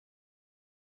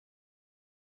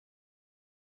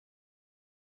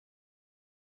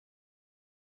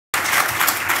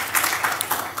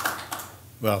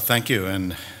Well, thank you,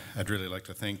 and I'd really like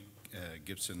to thank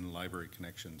Gibson Library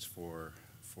Connections for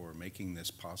making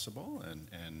this possible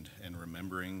and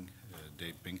remembering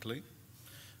Dave Binkley.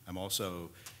 I'm also,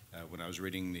 when I was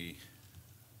reading the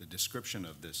description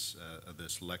of this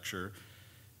lecture,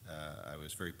 I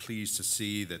was very pleased to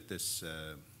see that this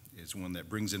is one that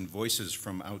brings in voices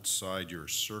from outside your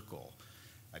circle.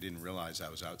 I didn't realize I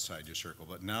was outside your circle,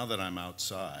 but now that I'm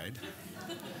outside,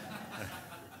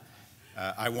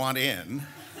 I want in.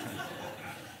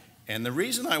 And the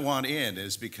reason I want in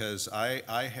is because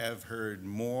I have heard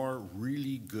more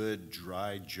really good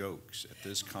dry jokes at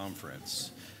this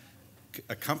conference,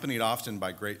 accompanied often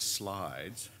by great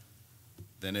slides,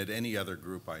 than at any other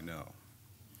group I know.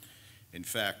 In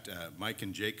fact, Mike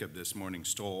and Jacob this morning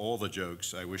stole all the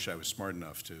jokes I wish I was smart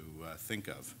enough to think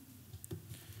of.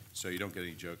 So you don't get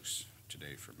any jokes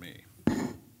today from me.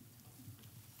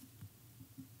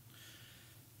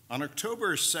 On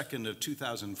October 2nd of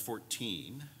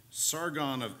 2014,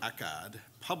 Sargon of Akkad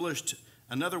published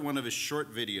another one of his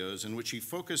short videos in which he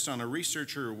focused on a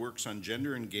researcher who works on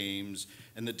gender in games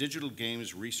and the Digital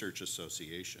Games Research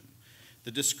Association.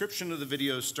 The description of the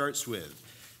video starts with,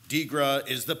 "Digra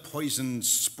is the poisoned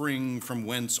spring from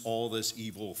whence all this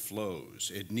evil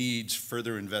flows. It needs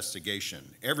further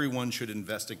investigation. Everyone should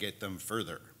investigate them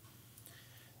further."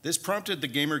 This prompted the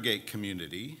Gamergate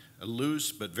community, a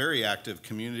loose but very active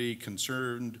community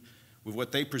concerned with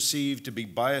what they perceived to be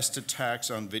biased attacks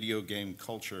on video game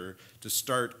culture, to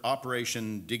start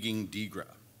Operation Digging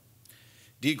Digra.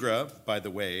 Digra, by the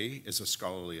way, is a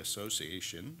scholarly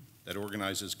association that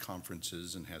organizes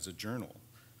conferences and has a journal.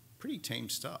 Pretty tame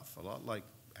stuff, a lot like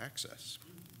Access.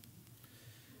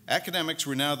 Academics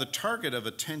were now the target of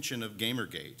attention of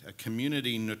Gamergate, a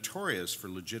community notorious for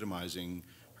legitimizing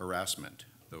harassment,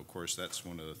 though of course that's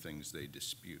one of the things they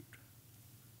dispute.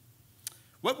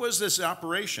 What was this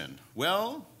operation?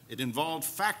 Well, it involved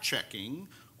fact-checking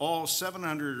all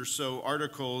 700 or so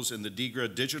articles in the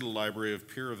Digra Digital Library of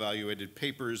peer-evaluated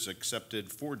papers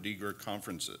accepted for Digra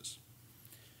conferences.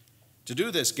 To do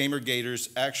this, Gamergaters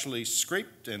actually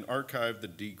scraped and archived the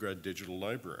Digra Digital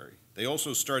Library. They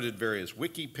also started various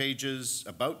wiki pages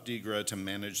about Digra to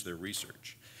manage their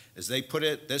research. As they put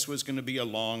it, this was going to be a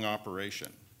long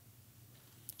operation.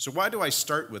 So why do I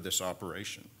start with this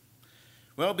operation?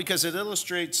 Well, because it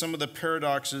illustrates some of the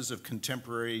paradoxes of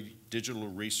contemporary digital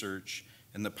research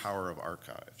and the power of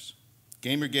archives.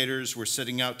 Gamergaters were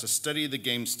setting out to study the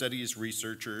game studies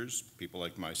researchers, people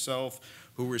like myself,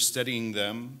 who were studying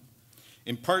them,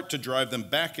 in part to drive them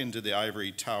back into the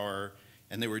ivory tower,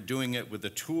 and they were doing it with the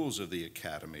tools of the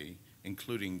academy,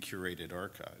 including curated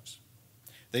archives.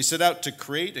 They set out to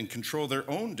create and control their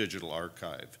own digital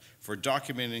archive for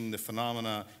documenting the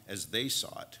phenomena as they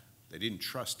saw it. They didn't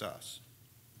trust us.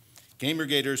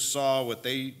 Gamergaters saw what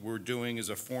they were doing as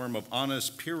a form of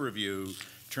honest peer review,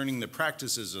 turning the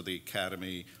practices of the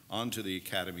academy onto the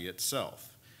academy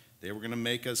itself. They were going to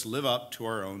make us live up to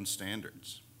our own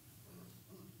standards.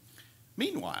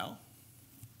 Meanwhile,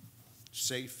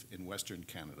 safe in Western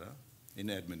Canada, in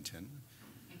Edmonton,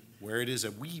 where it is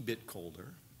a wee bit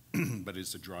colder, but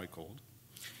it's a dry cold,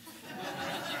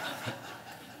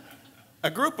 a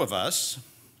group of us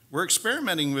were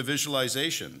experimenting with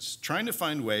visualizations, trying to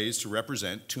find ways to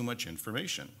represent too much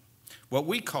information, what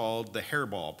we called the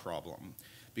hairball problem,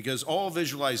 because all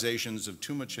visualizations of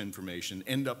too much information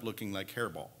end up looking like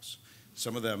hairballs.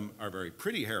 Some of them are very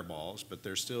pretty hairballs, but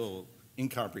they're still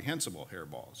incomprehensible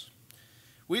hairballs.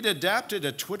 We'd adapted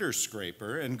a Twitter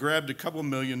scraper and grabbed a couple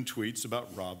million tweets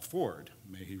about Rob Ford.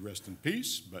 May he rest in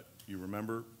peace, but you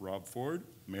remember Rob Ford,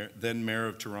 then Mayor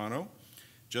of Toronto,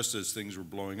 just as things were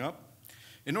blowing up,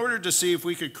 in order to see if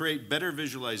we could create better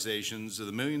visualizations of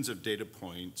the millions of data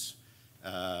points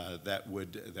that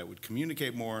would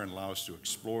communicate more and allow us to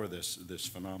explore this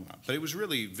phenomenon. But it was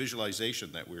really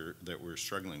visualization that we're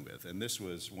struggling with, and this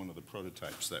was one of the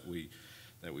prototypes that we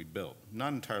built.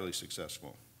 Not entirely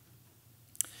successful.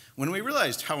 When we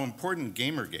realized how important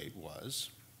Gamergate was,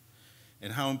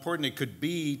 and how important it could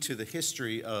be to the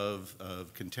history of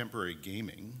contemporary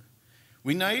gaming,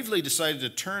 we naively decided to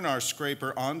turn our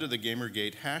scraper onto the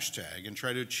Gamergate hashtag and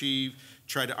try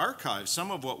to archive some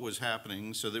of what was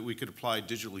happening so that we could apply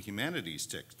digital humanities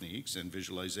techniques and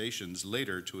visualizations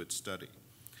later to its study.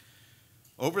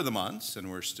 Over the months, and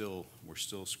we're still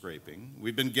scraping,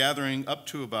 we've been gathering up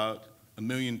to about 1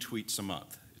 million tweets a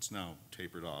month. It's now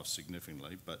tapered off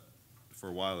significantly, but for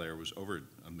a while there was over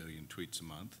 1 million tweets a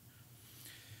month.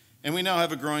 And we now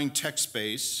have a growing text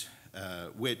base,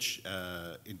 which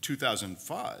in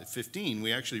 2015,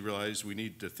 we actually realized we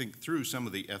need to think through some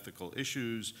of the ethical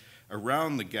issues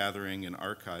around the gathering and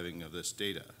archiving of this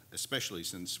data, especially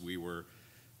since we were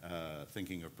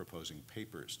thinking of proposing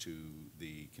papers to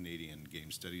the Canadian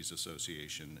Game Studies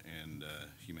Association and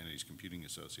Humanities Computing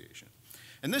Association.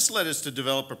 And this led us to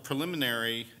develop a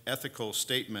preliminary ethical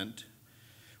statement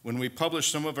when we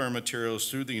published some of our materials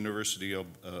through the University of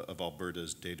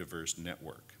Alberta's Dataverse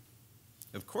network.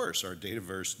 Of course, our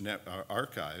Dataverse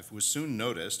archive was soon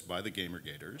noticed by the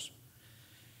Gamergaters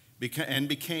and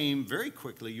became very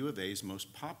quickly U of A's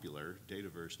most popular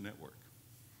Dataverse network.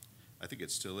 I think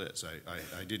it still is.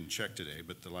 I didn't check today,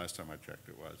 but the last time I checked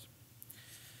it was.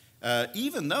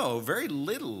 Even though very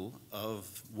little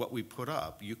of what we put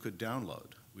up you could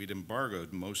download. We'd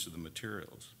embargoed most of the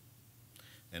materials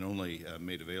and only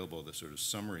made available the sort of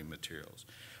summary materials.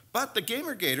 But the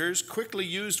Gamergaters quickly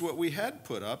used what we had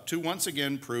put up to once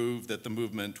again prove that the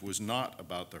movement was not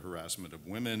about the harassment of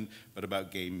women, but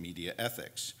about game media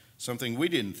ethics, something we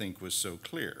didn't think was so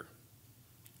clear.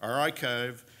 Our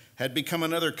archive had become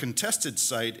another contested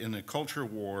site in a culture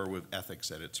war with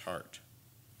ethics at its heart.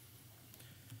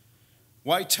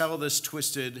 Why tell this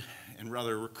twisted and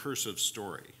rather recursive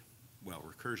story? Well,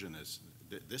 recursion is,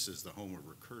 this is the home of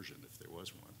recursion, if there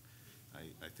was one.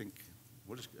 I think,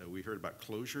 we heard about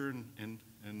closure and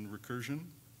recursion?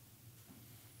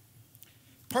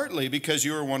 Partly because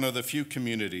you are one of the few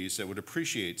communities that would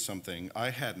appreciate something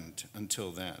I hadn't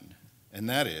until then, and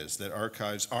that is that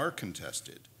archives are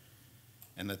contested,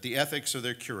 and that the ethics of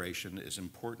their curation is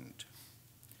important.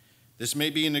 This may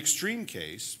be an extreme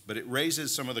case, but it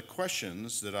raises some of the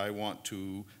questions that I want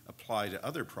to apply to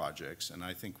other projects, and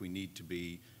I think we need to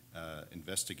be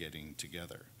investigating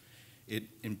together. It,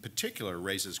 in particular,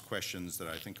 raises questions that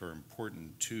I think are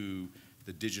important to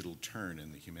the digital turn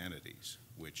in the humanities,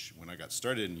 which, when I got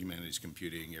started in humanities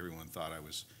computing, everyone thought I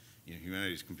was,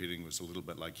 humanities computing was a little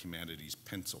bit like humanities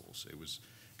pencils. It was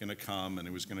going to come and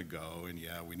it was going to go, and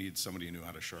yeah, we need somebody who knew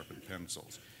how to sharpen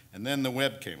pencils. And then the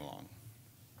web came along.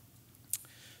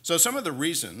 So some of the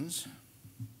reasons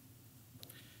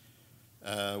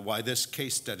why this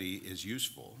case study is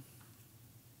useful.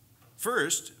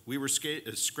 First, we were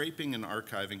scraping and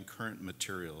archiving current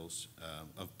materials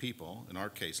of people, in our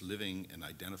case, living and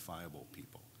identifiable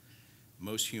people.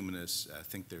 Most humanists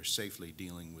think they're safely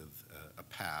dealing with a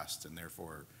past, and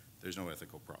therefore there's no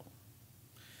ethical problem.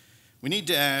 We need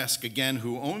to ask again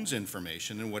who owns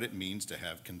information and what it means to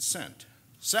have consent.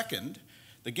 Second,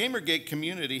 the Gamergate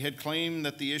community had claimed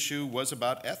that the issue was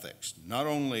about ethics, not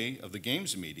only of the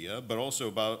games media, but also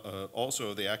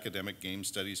of the academic game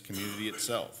studies community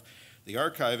itself. The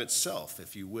archive itself,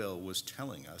 if you will, was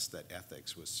telling us that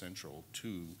ethics was central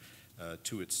to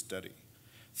its study.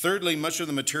 Thirdly, much of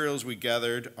the materials we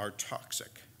gathered are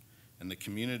toxic, and the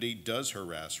community does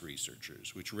harass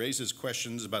researchers, which raises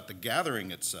questions about the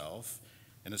gathering itself,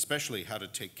 and especially how to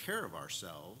take care of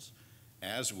ourselves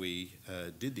as we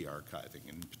did the archiving,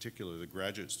 and in particular the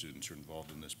graduate students who are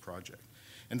involved in this project.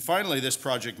 And finally, this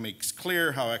project makes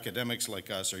clear how academics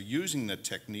like us are using the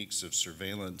techniques of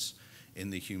surveillance in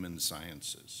the human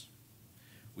sciences.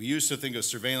 We used to think of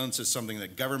surveillance as something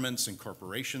that governments and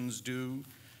corporations do,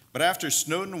 but after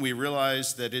Snowden, we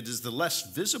realized that it is the less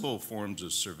visible forms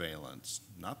of surveillance,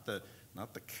 not the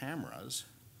cameras,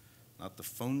 not the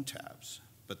phone taps,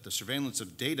 but the surveillance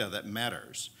of data that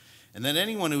matters. And that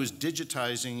anyone who is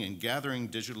digitizing and gathering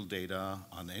digital data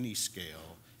on any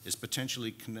scale is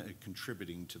potentially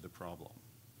contributing to the problem.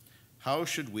 How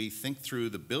should we think through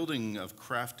the building of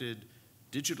crafted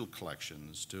digital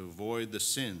collections to avoid the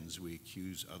sins we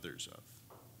accuse others of?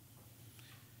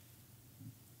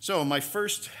 So my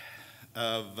first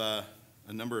of a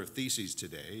number of theses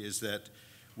today is that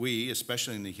we,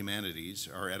 especially in the humanities,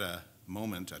 are at a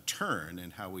moment, a turn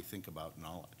in how we think about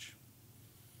knowledge.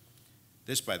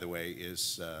 This, by the way,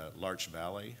 is Larch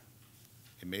Valley.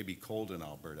 It may be cold in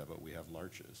Alberta, but we have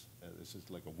larches. This is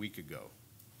like a week ago,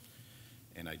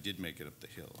 and I did make it up the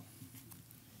hill.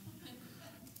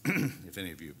 If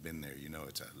any of you have been there, you know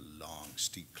it's a long,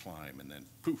 steep climb, and then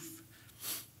poof.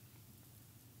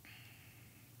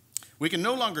 We can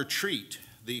no longer treat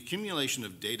the accumulation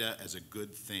of data as a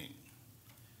good thing.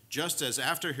 Just as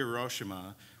after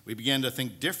Hiroshima, we began to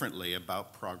think differently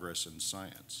about progress in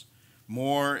science.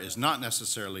 More is not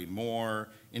necessarily more,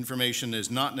 information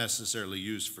is not necessarily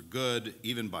used for good,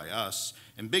 even by us,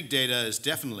 and big data is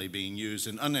definitely being used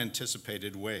in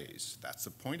unanticipated ways. That's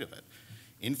the point of it.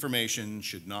 Information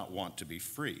should not want to be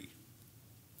free.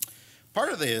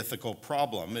 Part of the ethical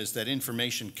problem is that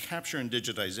information capture and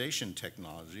digitization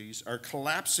technologies are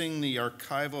collapsing the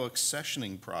archival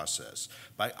accessioning process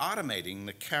by automating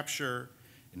the capture,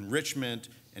 enrichment,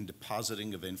 and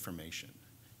depositing of information.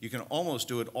 You can almost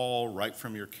do it all right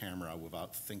from your camera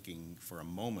without thinking for a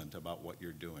moment about what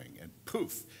you're doing. And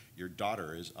poof, your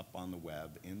daughter is up on the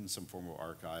web in some form of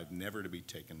archive, never to be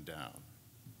taken down.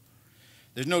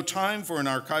 There's no time for an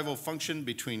archival function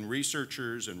between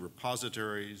researchers and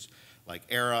repositories like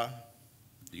ERA,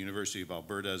 the University of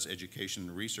Alberta's Education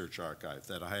and Research Archive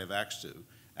that I have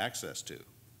access to.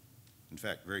 In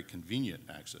fact, very convenient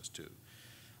access to.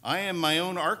 I am my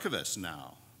own archivist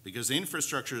now, because the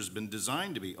infrastructure has been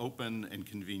designed to be open and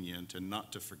convenient and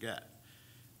not to forget.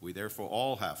 We therefore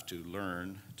all have to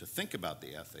learn to think about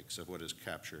the ethics of what is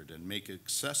captured and make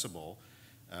accessible,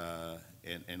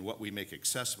 and what we make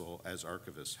accessible as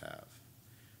archivists have.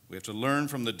 We have to learn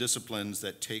from the disciplines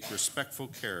that take respectful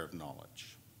care of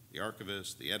knowledge, the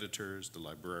archivists, the editors, the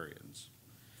librarians.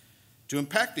 To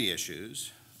unpack the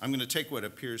issues, I'm going to take what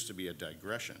appears to be a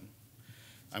digression.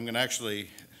 I'm going to actually,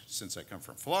 since I come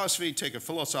from philosophy, take a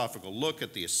philosophical look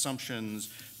at the assumptions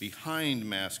behind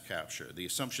mass capture, the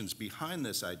assumptions behind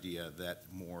this idea that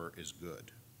more is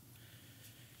good.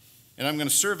 And I'm going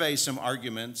to survey some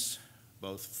arguments,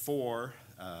 both for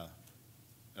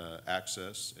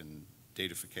access and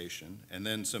datafication, and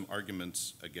then some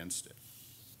arguments against it.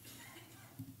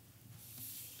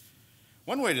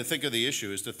 One way to think of the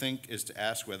issue is to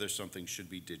ask whether something should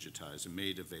be digitized and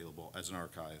made available as an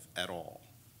archive at all.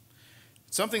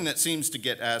 Something that seems to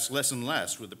get asked less and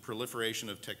less with the proliferation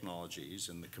of technologies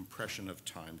and the compression of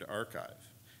time to archive.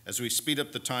 As we speed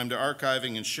up the time to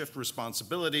archiving and shift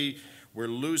responsibility, we're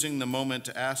losing the moment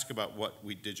to ask about what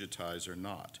we digitize or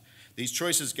not. These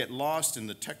choices get lost in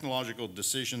the technological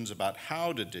decisions about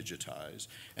how to digitize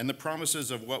and the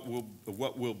promises of what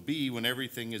will be when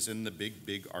everything is in the big,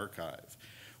 big archive.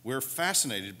 We're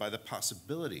fascinated by the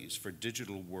possibilities for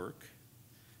digital work,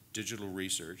 digital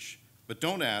research, but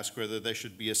don't ask whether there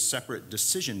should be a separate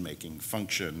decision-making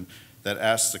function that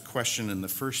asks the question in the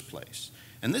first place.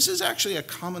 And this is actually a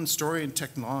common story in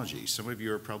technology. Some of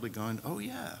you are probably going, oh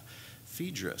yeah,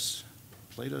 Phaedrus,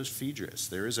 Plato's Phaedrus.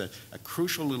 There is a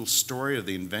crucial little story of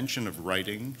the invention of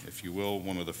writing, if you will,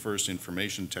 one of the first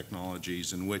information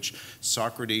technologies, in which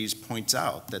Socrates points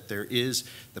out that there is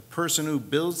the person who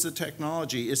builds the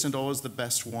technology isn't always the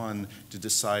best one to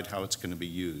decide how it's going to be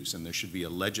used, and there should be a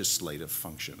legislative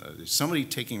function. There's somebody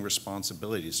taking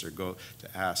responsibilities to go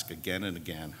to ask again and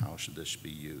again, how should this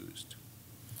be used?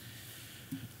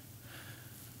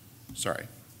 Sorry.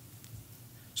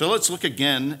 So let's look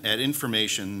again at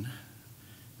information,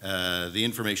 the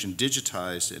information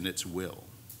digitized in its will.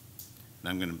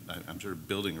 And I'm sort of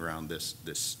building around this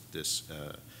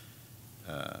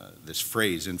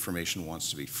phrase, information wants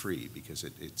to be free, because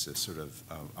it's a sort of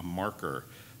a marker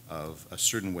of a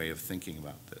certain way of thinking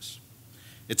about this.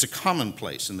 It's a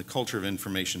commonplace in the culture of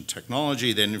information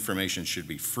technology that information should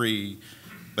be free,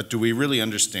 but do we really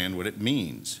understand what it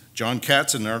means? John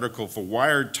Katz, in an article for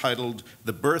Wired titled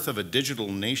 "The Birth of a Digital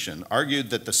Nation," argued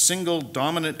that the single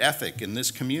dominant ethic in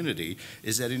this community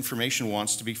is that information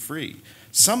wants to be free.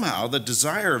 Somehow, the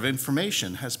desire of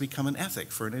information has become an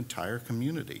ethic for an entire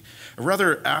community, a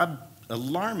rather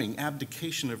alarming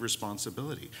abdication of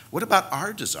responsibility. What about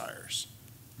our desires?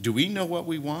 Do we know what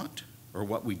we want or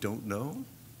what we don't know?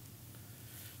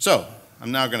 So,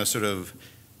 I'm now going to sort of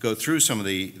go through some of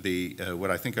what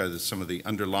I think are some of the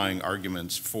underlying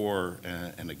arguments for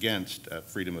and against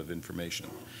freedom of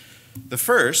information. The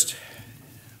first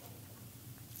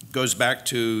goes back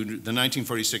to the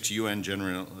 1946 UN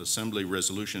General Assembly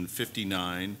Resolution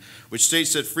 59, which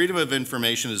states that freedom of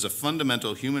information is a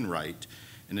fundamental human right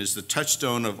and is the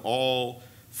touchstone of all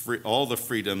the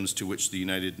freedoms to which the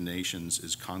United Nations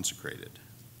is consecrated.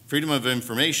 Freedom of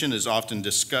information is often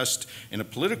discussed in a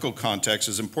political context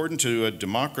as important to a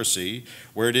democracy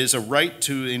where it is a right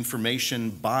to information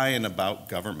by and about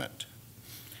government.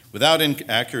 Without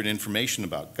accurate information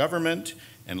about government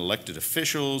and elected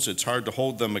officials, it's hard to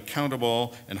hold them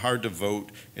accountable and hard to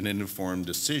vote in an informed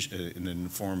decision, in an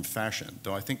informed fashion.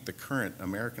 Though I think the current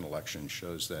American election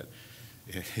shows that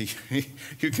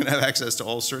you can have access to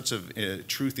all sorts of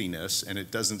truthiness and it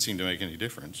doesn't seem to make any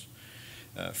difference.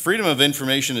 Freedom of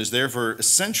information is therefore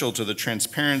essential to the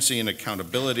transparency and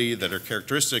accountability that are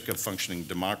characteristic of functioning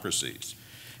democracies.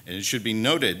 And it should be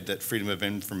noted that freedom of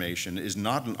information is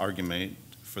not an argument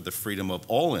for the freedom of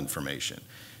all information.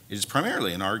 It is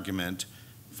primarily an argument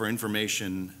for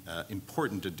information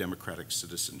important to democratic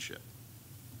citizenship.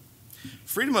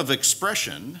 Freedom of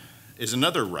expression is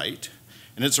another right,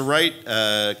 and it's a right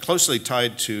closely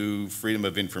tied to freedom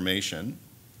of information.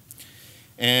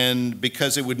 And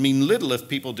because it would mean little if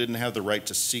people didn't have the right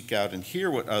to seek out and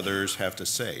hear what others have to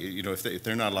say. You know, if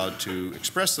they're not allowed to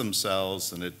express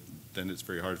themselves, then then it's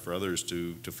very hard for others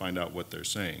to find out what they're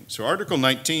saying. So Article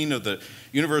 19 of the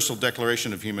Universal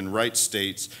Declaration of Human Rights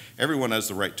states, everyone has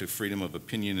the right to freedom of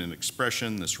opinion and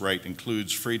expression. This right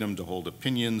includes freedom to hold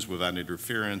opinions without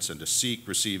interference and to seek,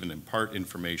 receive, and impart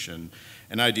information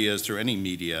and ideas through any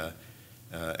media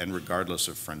and regardless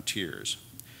of frontiers.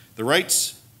 The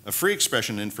rights of free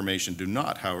expression and information do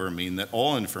not, however, mean that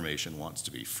all information wants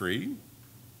to be free,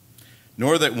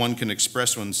 nor that one can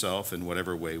express oneself in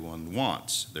whatever way one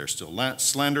wants. There are still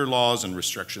slander laws and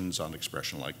restrictions on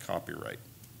expression like copyright.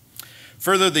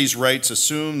 Further, these rights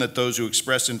assume that those who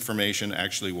express information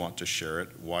actually want to share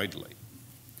it widely.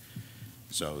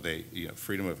 So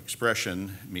freedom of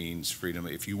expression means freedom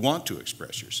if you want to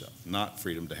express yourself, not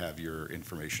freedom to have your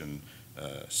information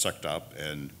sucked up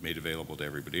and made available to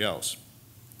everybody else.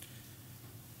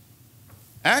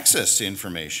 Access to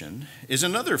information is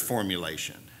another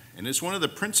formulation, and it's one of the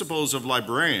principles of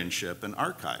librarianship and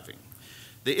archiving.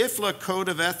 The IFLA Code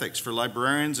of Ethics for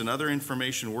Librarians and Other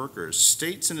Information Workers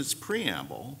states in its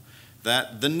preamble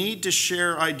that the need to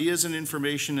share ideas and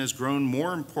information has grown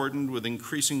more important with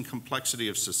increasing complexity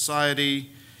of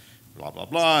society, blah, blah,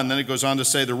 blah. And then it goes on to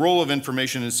say the role of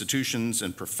information institutions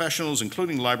and professionals,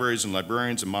 including libraries and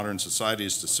librarians in modern society,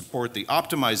 is to support the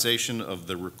optimization of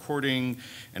the recording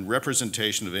and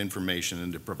representation of information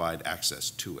and to provide access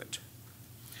to it.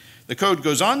 The code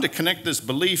goes on to connect this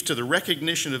belief to the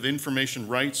recognition of information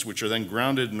rights, which are then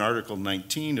grounded in Article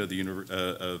 19 of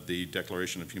the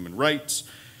Declaration of Human Rights.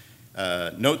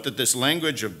 Note that this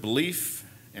language of belief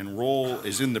and role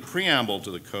is in the preamble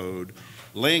to the code,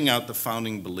 laying out the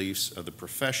founding beliefs of the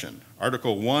profession.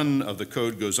 Article 1 of the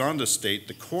code goes on to state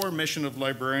the core mission of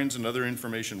librarians and other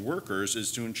information workers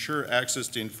is to ensure access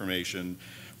to information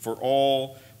for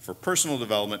all, for personal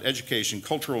development, education,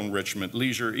 cultural enrichment,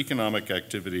 leisure, economic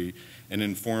activity, and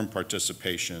informed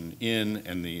participation in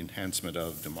and the enhancement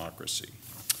of democracy.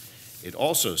 It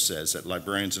also says that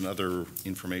librarians and other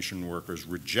information workers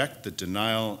reject the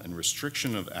denial and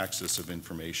restriction of access of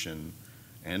information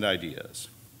and ideas,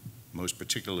 most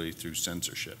particularly through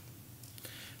censorship.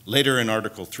 Later in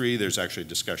Article 3, there's actually a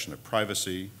discussion of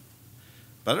privacy.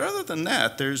 But other than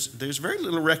that, there's very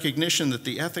little recognition that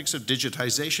the ethics of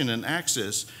digitization and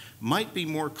access might be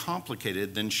more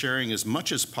complicated than sharing as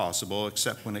much as possible,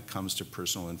 except when it comes to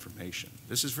personal information.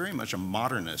 This is very much a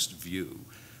modernist view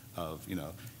of,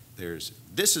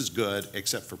 this is good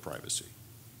except for privacy.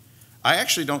 I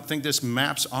actually don't think this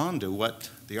maps onto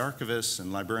what the archivists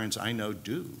and librarians I know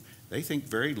do. They think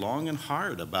very long and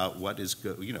hard about what is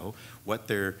good, what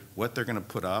they're going to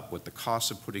put up, what the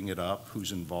cost of putting it up,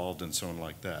 who's involved, and so on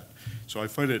like that. So I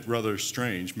find it rather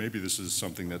strange. Maybe this is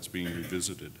something that's being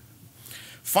revisited.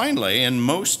 Finally, and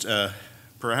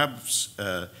perhaps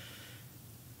the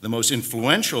most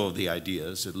influential of the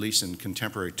ideas, at least in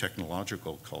contemporary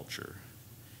technological culture,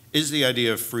 is the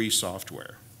idea of free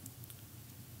software.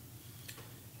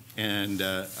 And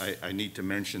I need to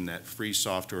mention that free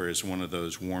software is one of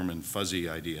those warm and fuzzy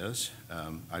ideas.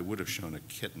 I would have shown a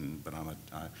kitten, but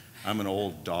I'm an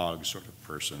old dog sort of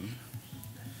person.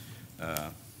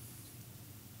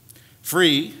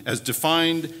 Free, as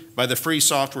defined by the Free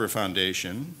Software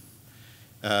Foundation,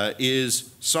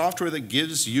 is software that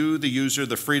gives you, the user,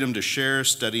 the freedom to share,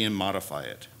 study, and modify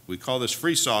it. We call this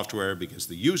free software because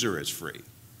the user is free,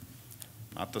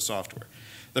 not the software.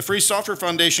 The Free Software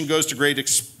Foundation goes to great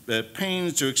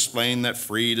pains to explain that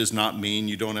free does not mean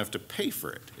you don't have to pay for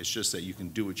it. It's just that you can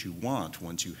do what you want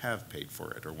once you have paid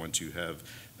for it or once you have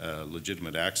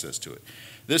legitimate access to it.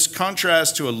 This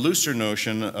contrasts to a looser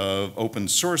notion of open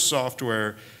source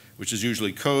software, which is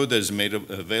usually code that is made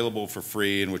available for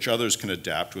free and which others can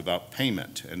adapt without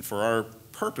payment. And for our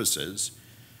purposes,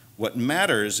 what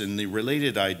matters in the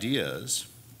related ideas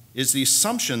is the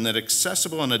assumption that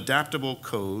accessible and adaptable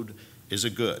code is a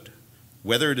good.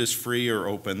 Whether it is free or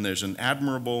open, there's an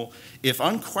admirable, if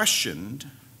unquestioned,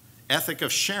 ethic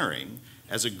of sharing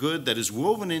as a good that is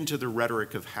woven into the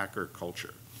rhetoric of hacker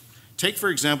culture. Take, for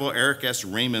example, Eric S.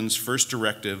 Raymond's first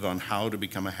directive on how to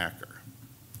become a hacker.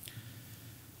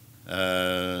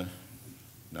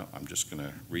 No, I'm just going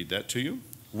to read that to you.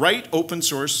 Write open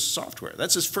source software.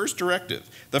 That's his first directive.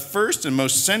 The first and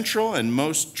most central and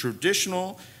most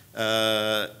traditional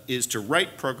is to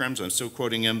write programs, I'm still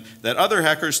quoting him, that other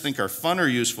hackers think are fun or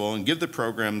useful and give the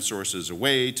program sources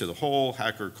away to the whole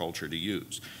hacker culture to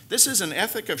use. This is an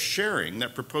ethic of sharing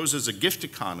that proposes a gift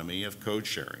economy of code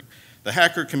sharing. The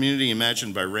hacker community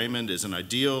imagined by Raymond is an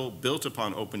ideal built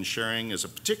upon open sharing as a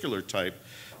particular type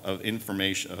of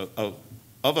information,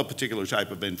 of a particular type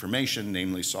of information,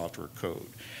 namely software code.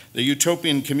 The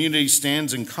utopian community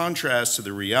stands in contrast to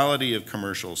the reality of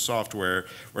commercial software,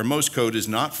 where most code is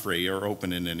not free or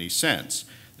open in any sense.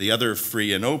 The other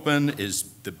free and open is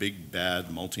the big bad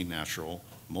multinational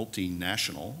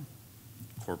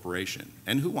corporation.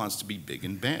 And who wants to be big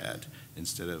and bad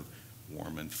instead of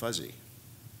warm and fuzzy?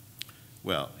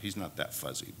 Well, he's not that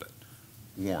fuzzy, but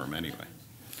warm anyway.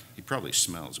 He probably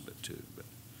smells a bit too. But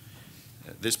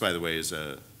this, by the way, is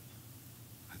I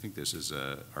think this is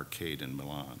an arcade in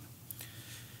Milan.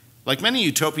 Like many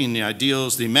utopian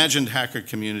ideals, the imagined hacker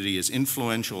community is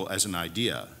influential as an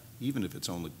idea, even if it's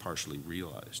only partially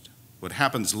realized. What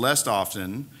happens less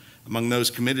often among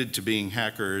those committed to being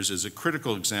hackers is a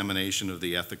critical examination of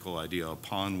the ethical idea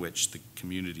upon which the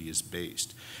community is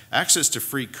based. Access to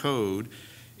free code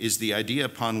is the idea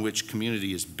upon which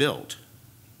community is built,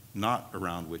 not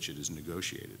around which it is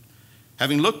negotiated.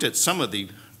 Having looked at some of the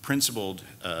principled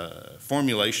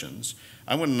formulations,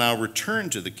 I want to now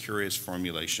return to the curious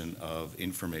formulation of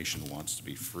information wants to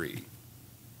be free.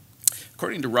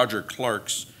 According to Roger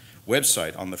Clark's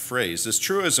website on the phrase, this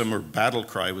truism or battle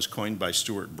cry was coined by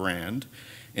Stuart Brand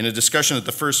in a discussion at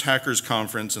the first Hackers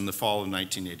Conference in the fall of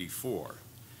 1984.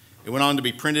 It went on to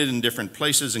be printed in different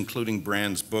places, including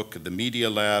Brand's book, The Media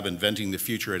Lab, Inventing the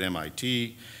Future at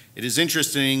MIT. It is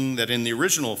interesting that in the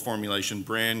original formulation,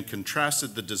 Brand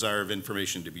contrasted the desire of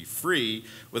information to be free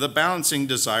with a balancing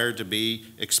desire to be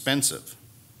expensive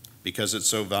because it's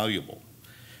so valuable.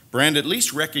 Brand at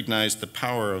least recognized the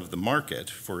power of the market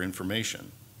for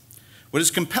information. What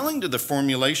is compelling to the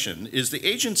formulation is the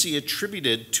agency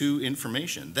attributed to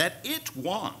information, that it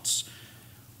wants.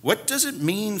 What does it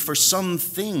mean for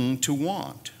something to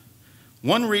want?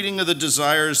 One reading of the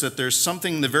desire is that there's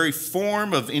something in the very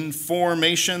form of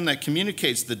information that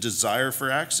communicates the desire for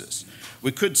access.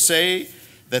 We could say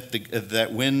that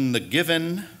when the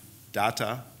given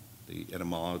data, the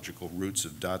etymological roots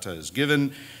of data is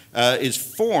given, is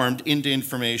formed into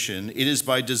information, it is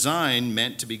by design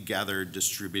meant to be gathered,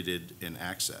 distributed, and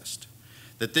accessed.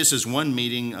 That this is one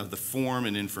meaning of the form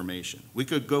and information. We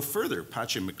could go further,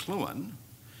 Pache McLuhan,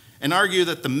 and argue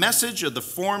that the message of the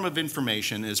form of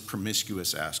information is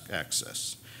promiscuous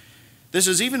access. This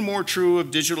is even more true of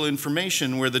digital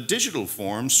information, where the digital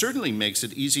form certainly makes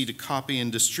it easy to copy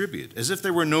and distribute, as if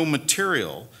there were no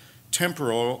material,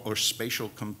 temporal, or spatial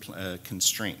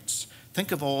constraints.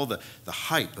 Think of all the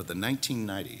hype of the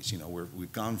 1990s, where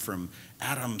we've gone from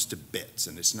atoms to bits,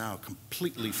 and it's now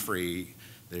completely free.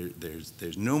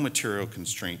 There's no material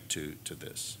constraint to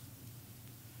this.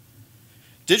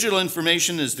 Digital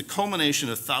information is the culmination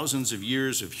of thousands of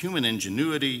years of human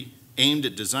ingenuity aimed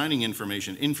at designing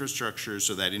information infrastructure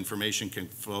so that information can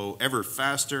flow ever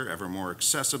faster, ever more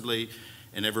accessibly,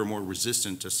 and ever more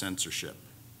resistant to censorship.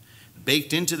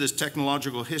 Baked into this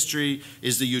technological history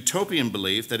is the utopian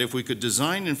belief that if we could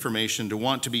design information to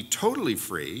want to be totally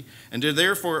free and to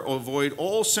therefore avoid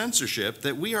all censorship,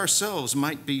 that we ourselves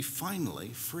might be finally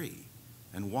free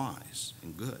and wise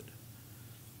and good.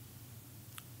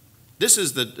 This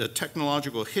is the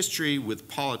technological history with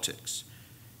politics,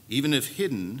 even if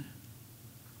hidden.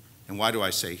 And why do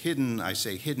I say hidden? I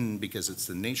say hidden because it's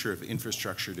the nature of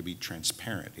infrastructure to be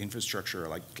transparent. Infrastructure are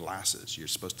like glasses. You're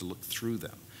supposed to look through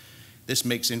them. This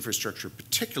makes infrastructure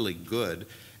particularly good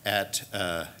at,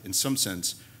 in some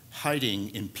sense, hiding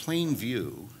in plain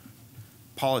view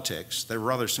politics that are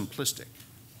rather simplistic,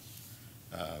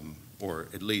 or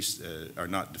at least are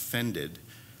not defended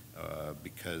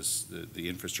because the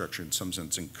infrastructure in some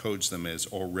sense encodes them as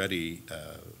already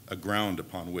a ground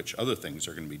upon which other things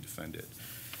are going to be defended.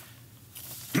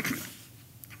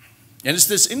 And it's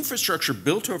this infrastructure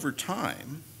built over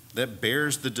time that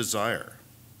bears the desire.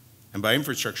 And by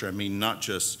infrastructure, I mean not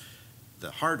just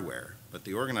the hardware, but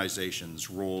the organization's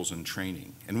roles and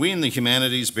training. And we in the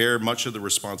humanities bear much of the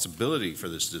responsibility for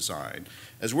this design,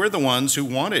 as we're the ones who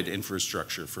wanted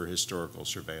infrastructure for historical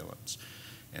surveillance.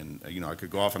 And I could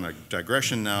go off on a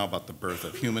digression now about the birth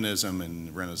of humanism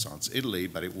in Renaissance Italy,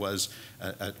 but it was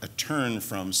a turn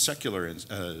from secular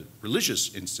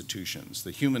religious institutions.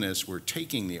 The humanists were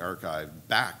taking the archive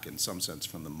back, in some sense,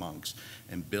 from the monks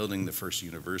and building the first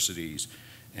universities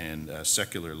and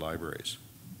secular libraries.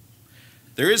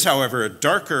 There is, however, a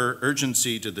darker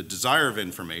urgency to the desire of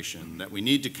information that we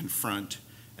need to confront,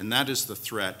 and that is the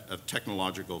threat of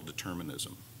technological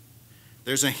determinism.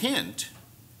 There's a hint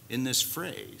in this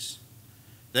phrase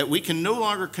that we can no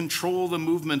longer control the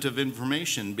movement of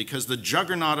information because the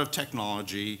juggernaut of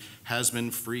technology has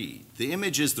been freed. The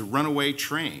image is the runaway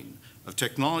train of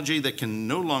technology that can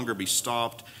no longer be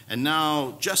stopped and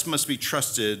now just must be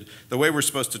trusted the way we're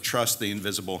supposed to trust the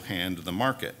invisible hand of the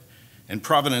market. and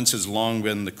provenance has long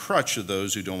been the crutch of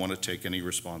those who don't want to take any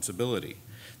responsibility.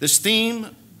 This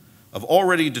theme of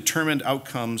already determined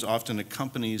outcomes often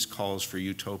accompanies calls for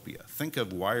utopia. Think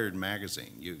of Wired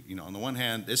magazine. You know, on the one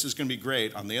hand, this is going to be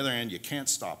great. On the other hand, you can't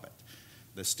stop it.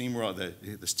 The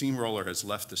steamroller has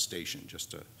left the station,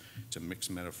 just to mix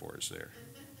metaphors there.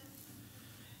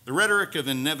 The rhetoric of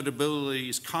inevitability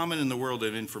is common in the world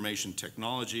of information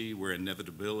technology, where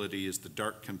inevitability is the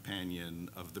dark companion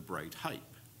of the bright hype.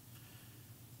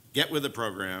 Get with the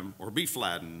program or be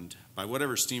flattened by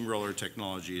whatever steamroller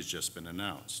technology has just been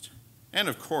announced. And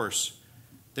of course,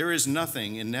 there is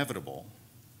nothing inevitable,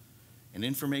 and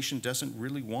information doesn't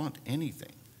really want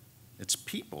anything. It's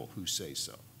people who say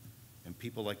so, and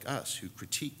people like us who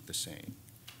critique the same.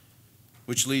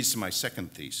 Which leads to my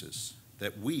second thesis,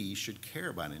 that we should care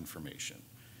about information.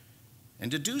 And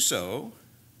to do so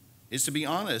is to be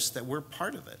honest that we're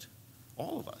part of it,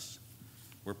 all of us.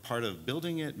 We're part of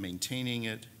building it, maintaining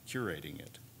it, curating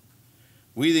it.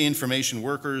 We, the information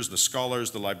workers, the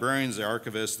scholars, the librarians, the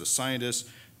archivists, the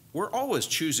scientists, we're always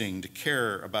choosing to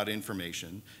care about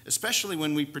information, especially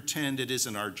when we pretend it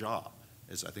isn't our job,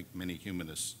 as I think many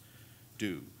humanists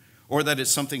do, or that it's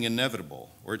something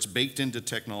inevitable, or it's baked into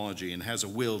technology and has a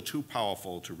will too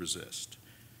powerful to resist.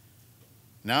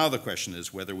 Now the question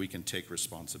is whether we can take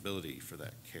responsibility for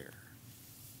that care.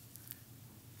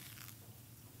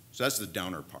 So that's the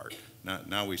downer part.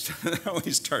 Now we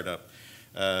start up.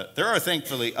 There are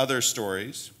thankfully other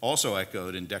stories, also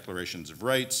echoed in declarations of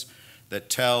rights, that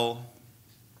tell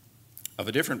of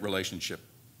a different relationship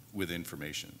with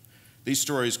information. These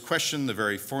stories question the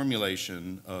very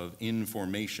formulation of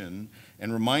information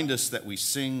and remind us that we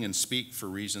sing and speak for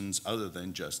reasons other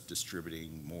than just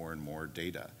distributing more and more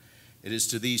data. It is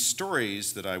to these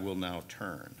stories that I will now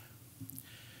turn.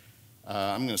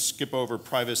 I'm going to skip over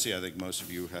privacy. I think most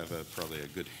of you have probably a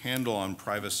good handle on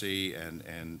privacy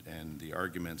and the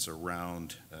arguments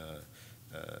around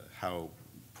how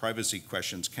privacy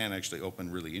questions can actually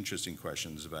open really interesting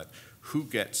questions about who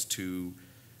gets to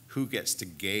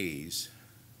gaze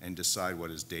and decide what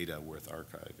is data worth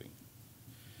archiving.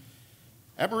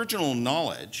 Aboriginal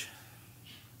knowledge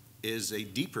is a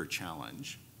deeper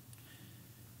challenge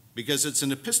because it's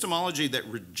an epistemology that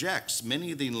rejects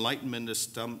many of the Enlightenment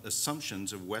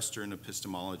assumptions of Western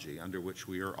epistemology under which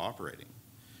we are operating.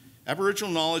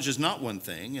 Aboriginal knowledge is not one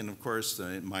thing, and of course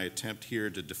my attempt here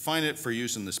to define it for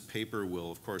use in this paper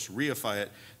will of course reify it.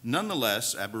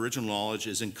 Nonetheless, Aboriginal knowledge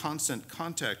is in constant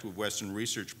contact with Western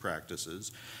research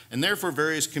practices, and therefore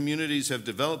various communities have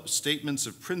developed statements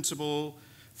of principle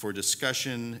for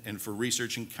discussion and for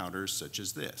research encounters such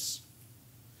as this.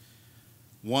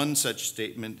 One such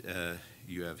statement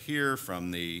you have here from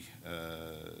the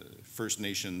First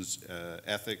Nations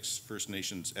Ethics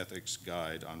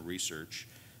Guide on Research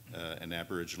and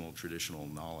Aboriginal Traditional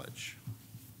Knowledge.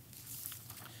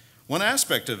 One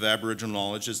aspect of Aboriginal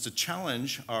knowledge is to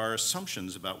challenge our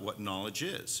assumptions about what knowledge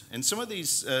is. And some of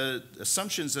these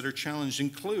assumptions that are challenged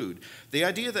include the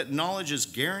idea that knowledge is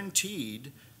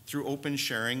guaranteed through open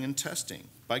sharing and testing.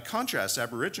 By contrast,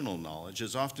 Aboriginal knowledge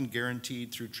is often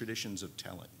guaranteed through traditions of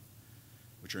telling,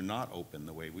 which are not open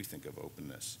the way we think of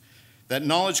openness. That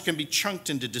knowledge can be chunked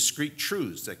into discrete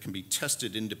truths that can be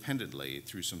tested independently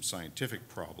through some scientific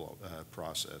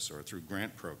process or through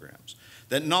grant programs.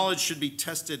 That knowledge should be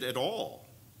tested at all,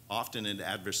 often in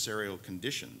adversarial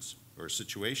conditions or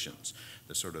situations,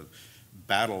 the sort of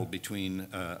battle between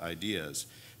ideas.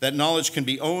 That knowledge can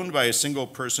be owned by a single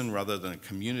person rather than a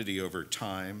community over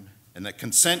time, and that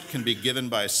consent can be given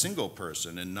by a single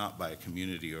person and not by a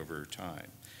community over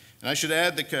time. And I should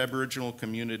add that Aboriginal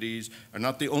communities are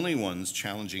not the only ones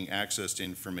challenging access to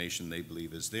information they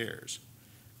believe is theirs.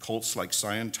 Cults like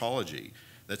Scientology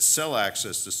that sell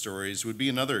access to stories would be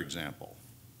another example,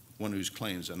 one whose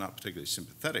claims I'm not particularly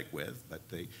sympathetic with, but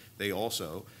they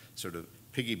also sort of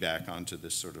piggyback onto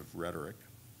this sort of rhetoric.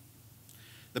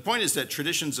 The point is that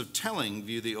traditions of telling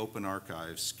view the open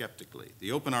archive skeptically.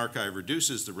 The open archive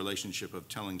reduces the relationship of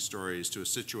telling stories to a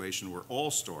situation where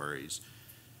all stories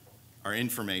are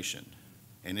information,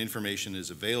 and information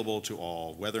is available to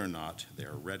all whether or not they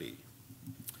are ready.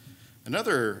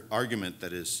 Another argument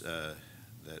that is that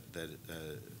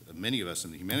many of us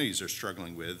in the humanities are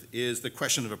struggling with is the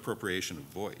question of appropriation of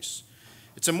voice.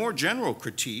 It's a more general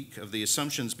critique of the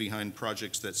assumptions behind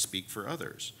projects that speak for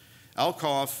others.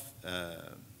 Alcoff,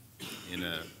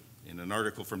 in an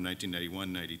article from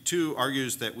 1991-92,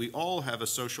 argues that we all have a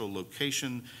social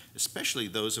location, especially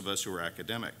those of us who are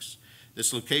academics.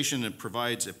 This location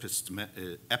provides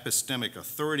epistemic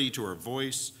authority to our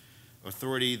voice,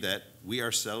 authority that we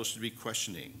ourselves should be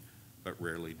questioning, but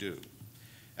rarely do.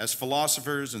 As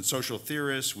philosophers and social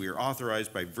theorists, we are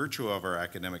authorized by virtue of our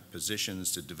academic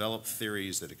positions to develop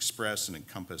theories that express and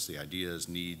encompass the ideas,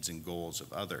 needs, and goals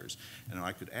of others. And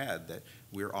I could add that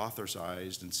we're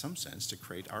authorized in some sense to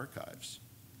create archives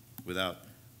without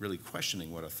really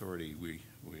questioning what authority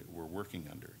we're working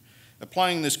under.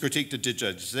 Applying this critique to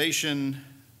digitization,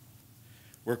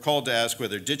 we're called to ask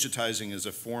whether digitizing is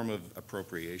a form of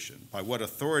appropriation. By what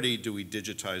authority do we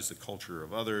digitize the culture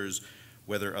of others,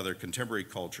 whether other contemporary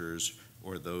cultures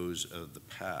or those of the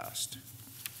past?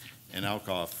 And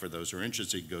Alcoff, for those who are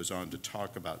interested, goes on to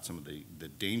talk about some of the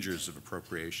dangers of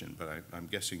appropriation, but I'm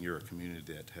guessing you're a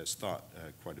community that has thought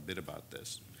quite a bit about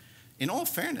this. In all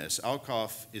fairness,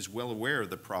 Alcoff is well aware of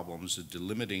the problems of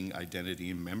delimiting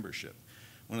identity and membership.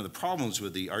 One of the problems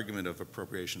with the argument of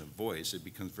appropriation of voice, it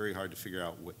becomes very hard to figure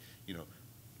out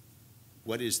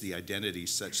what is the identity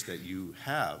such that you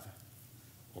have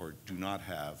or do not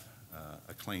have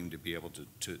a claim to be able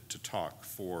to talk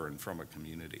for and from a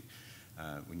community.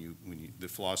 The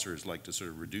philosophers like to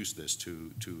sort of reduce this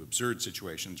to absurd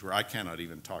situations where I cannot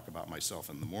even talk about myself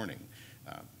in the morning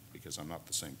because I'm not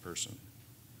the same person.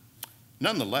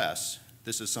 Nonetheless,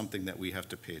 this is something that we have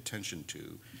to pay attention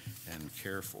to and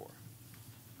care for.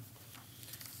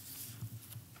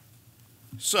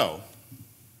 So,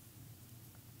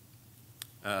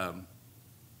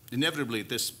 inevitably at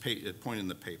this point in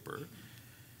the paper,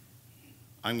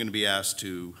 I'm going to be asked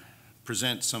to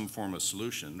present some form of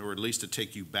solution, or at least to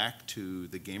take you back to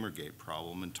the Gamergate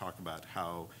problem and talk about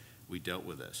how we dealt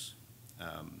with this.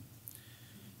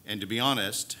 And to be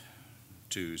honest,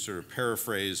 to sort of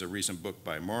paraphrase a recent book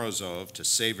by Morozov, to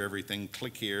save everything,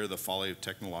 click here, the folly of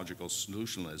technological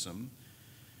solutionism.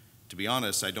 To be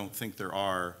honest, I don't think there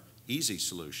are easy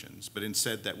solutions, but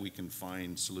instead that we can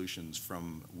find solutions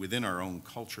from within our own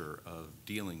culture of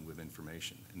dealing with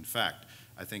information. In fact,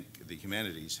 I think the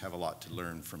humanities have a lot to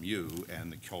learn from you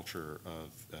and the culture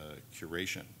of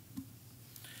curation.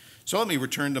 So let me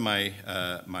return to my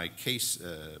case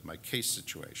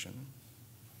situation.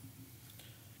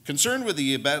 Concerned with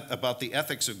about the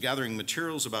ethics of gathering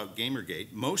materials about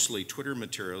Gamergate, mostly Twitter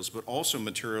materials, but also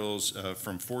materials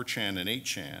from 4chan and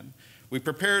 8chan, we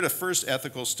prepared a first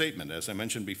ethical statement, as I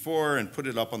mentioned before, and put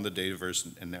it up on the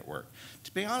Dataverse network.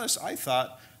 To be honest, I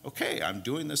thought, okay, I'm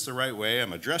doing this the right way.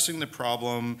 I'm addressing the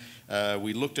problem.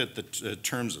 We looked at the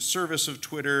terms of service of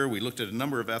Twitter. We looked at a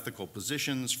number of ethical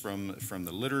positions from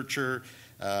the literature.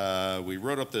 We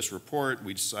wrote up this report.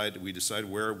 We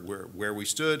decided where we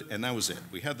stood, and that was it.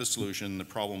 We had the solution. The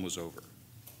problem was over.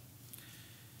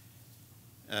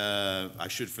 I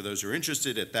should, for those who are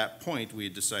interested, at that point we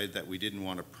had decided that we didn't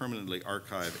want to permanently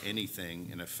archive anything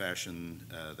in a fashion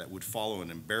that would follow and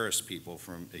embarrass people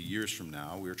from years from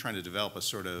now. We were trying to develop a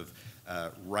sort of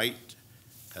right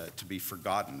to be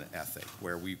forgotten ethic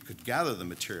where we could gather the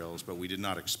materials, but we did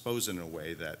not expose it in a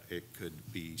way that it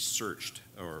could be searched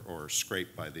or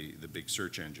scraped by the big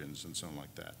search engines and so on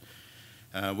like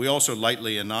that. We also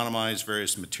lightly anonymized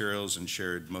various materials and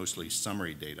shared mostly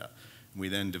summary data. We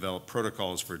then developed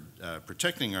protocols for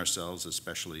protecting ourselves,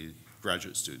 especially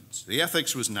graduate students. The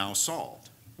ethics was now solved.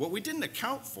 What we didn't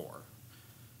account for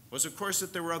was, of course,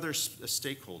 that there were other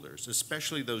stakeholders,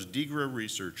 especially those DIGRA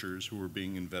researchers who were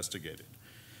being investigated.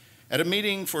 At a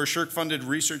meeting for a SSHRC-funded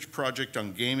research project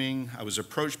on gaming, I was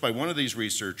approached by one of these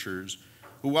researchers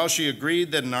who, while she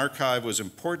agreed that an archive was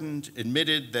important,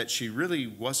 admitted that she really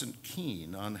wasn't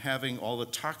keen on having all the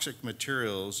toxic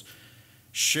materials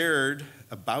shared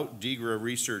about DIGRA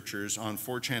researchers on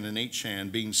 4chan and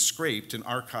 8chan being scraped and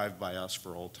archived by us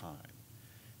for all time.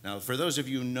 Now, for those of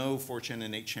you who know 4chan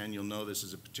and 8chan, you'll know this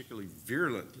is a particularly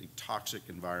virulently toxic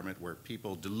environment where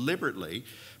people deliberately,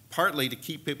 partly to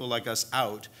keep people like us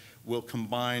out, will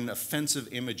combine offensive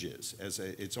images as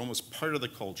it's almost part of the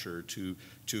culture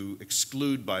to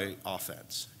exclude by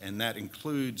offense. And that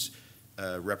includes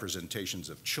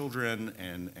representations of children,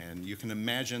 and you can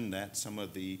imagine that some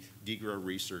of the DIGRA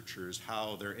researchers,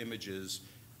 how their images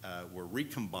were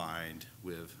recombined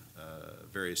with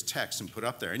various texts and put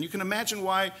up there. And you can imagine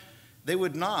why they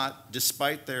would not,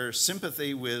 despite their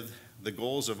sympathy with the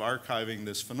goals of archiving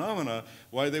this phenomena,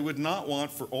 why they would not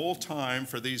want for all time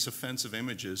for these offensive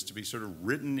images to be sort of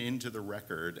written into the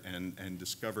record and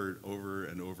discovered over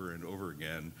and over and over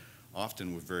again,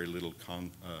 often with very little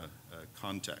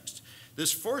context.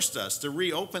 This forced us to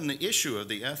reopen the issue of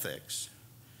the ethics,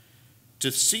 to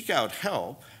seek out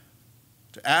help,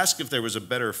 to ask if there was a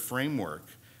better framework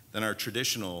than our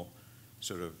traditional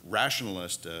sort of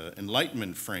rationalist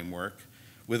Enlightenment framework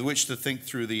with which to think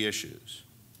through the issues.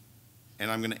 And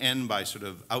I'm going to end by sort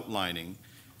of outlining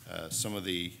some of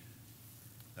the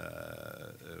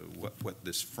what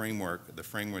this framework, the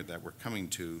framework that we're coming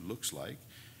to, looks like.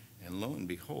 And lo and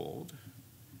behold,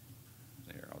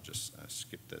 there, I'll just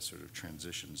skip that sort of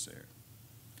transitions there.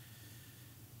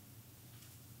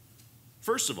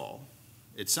 First of all,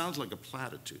 it sounds like a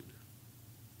platitude,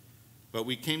 but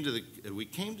we came to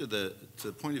the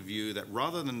point of view that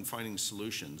rather than finding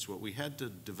solutions, what we had to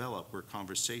develop were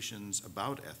conversations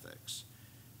about ethics,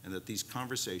 and that these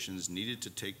conversations needed to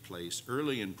take place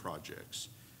early in projects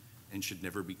and should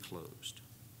never be closed.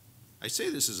 I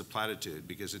say this as a platitude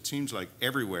because it seems like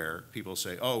everywhere people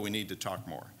say, oh, we need to talk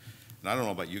more. And I don't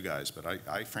know about you guys, but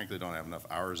I frankly don't have enough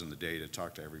hours in the day to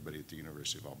talk to everybody at the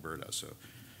University of Alberta, so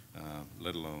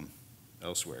let alone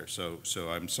elsewhere. So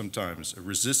I'm sometimes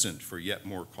resistant for yet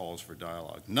more calls for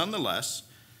dialogue. Nonetheless,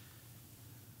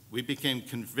 we became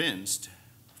convinced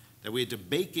that we had to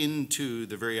bake into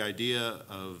the very idea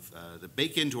of,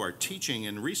 bake into our teaching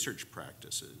and research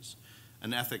practices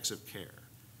an ethics of care.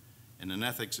 And an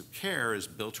ethics of care is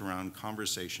built around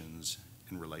conversations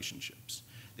and relationships.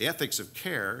 The ethics of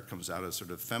care comes out of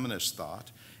sort of feminist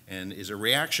thought and is a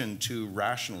reaction to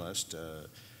rationalist,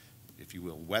 if you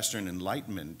will, Western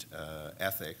Enlightenment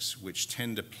ethics, which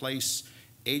tend to place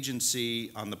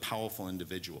agency on the powerful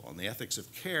individual. And the ethics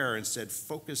of care instead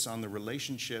focus on the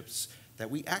relationships that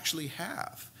we actually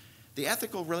have. The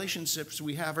ethical relationships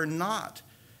we have are not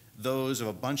those of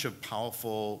a bunch of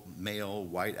powerful male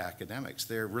white academics.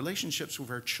 They're relationships with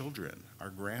our children, our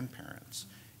grandparents,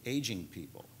 aging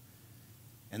people.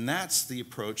 And that's the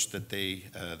approach that the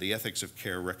ethics of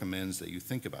care recommends that you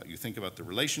think about. You think about the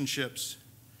relationships,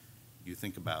 you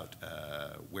think about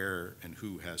where and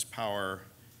who has power,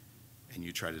 and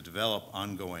you try to develop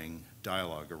ongoing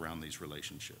dialogue around these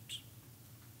relationships.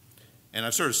 And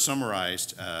I've sort of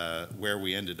summarized where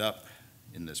we ended up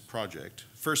in this project.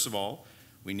 First of all,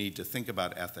 we need to think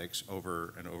about ethics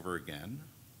over and over again.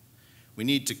 We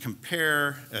need to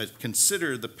consider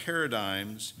the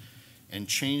paradigms and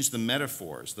change the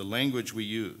metaphors, the language we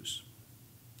use.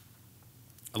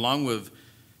 Along with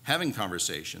having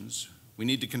conversations, we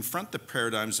need to confront the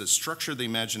paradigms that structure the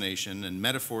imagination and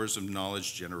metaphors of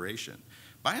knowledge generation.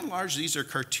 By and large, these are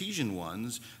Cartesian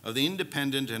ones of the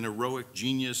independent and heroic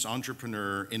genius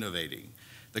entrepreneur innovating.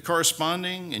 The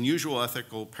corresponding and usual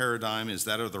ethical paradigm is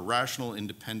that of the rational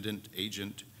independent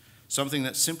agent, something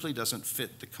that simply doesn't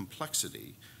fit the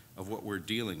complexity of what we're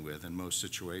dealing with in most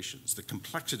situations. The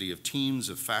complexity of teams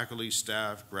of faculty,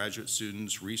 staff, graduate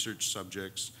students, research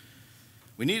subjects.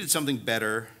 We needed something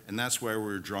better, and that's why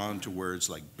we're drawn to words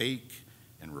like bake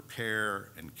and repair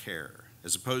and care,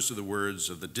 as opposed to the words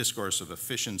of the discourse of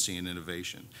efficiency and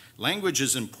innovation. Language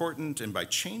is important, and by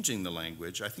changing the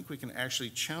language, I think we can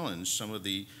actually challenge some of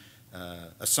the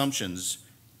assumptions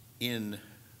in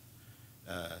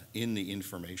the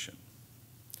information.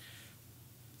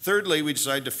 Thirdly, we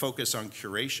decided to focus on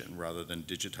curation rather than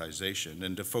digitization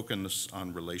and to focus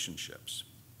on relationships.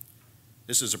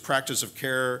 This is a practice of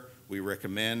care we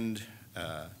recommend,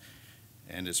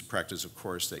 and it's a practice, of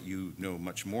course, that you know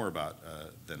much more about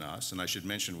than us. And I should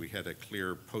mention we had a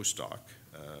clear postdoc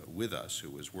with us who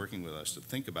was working with us to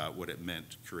think about what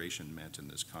curation meant in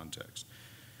this context.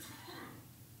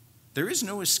 There is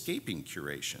no escaping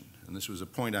curation, and this was a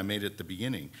point I made at the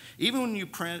beginning. Even when you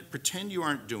pretend you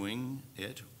aren't doing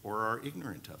it or are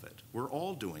ignorant of it, we're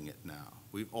all doing it now.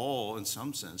 We've all, in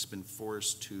some sense, been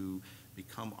forced to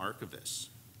become archivists.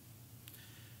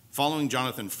 Following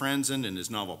Jonathan Franzen in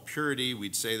his novel Purity,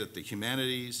 we'd say that the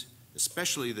humanities,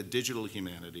 especially the digital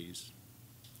humanities,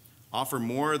 offer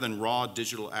more than raw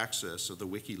digital access of the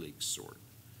WikiLeaks sort.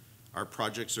 Our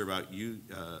projects are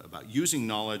about using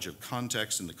knowledge of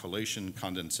context in the collation,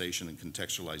 condensation, and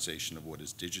contextualization of what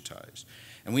is digitized.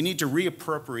 And we need to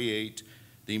reappropriate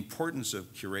the importance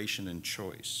of curation and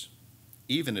choice,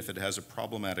 even if it has a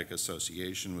problematic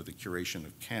association with the curation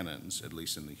of canons, at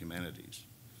least in the humanities,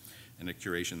 and a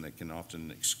curation that can often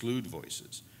exclude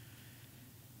voices.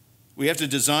 We have to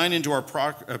design into our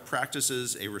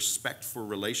practices a respect for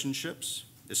relationships,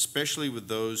 especially with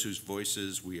those whose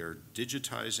voices we are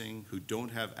digitizing, who don't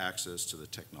have access to the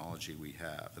technology we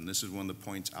have. And this is one of the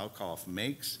points Alkoff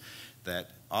makes, that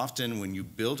often when you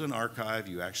build an archive,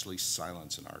 you actually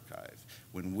silence an archive.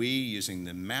 When we, using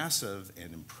the massive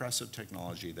and impressive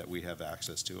technology that we have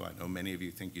access to, I know many of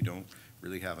you think you don't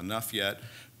really have enough yet,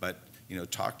 but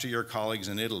talk to your colleagues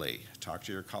in Italy, talk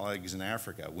to your colleagues in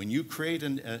Africa. When you create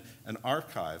an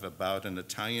archive about an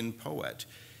Italian poet,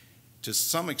 to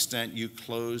some extent, you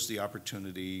close the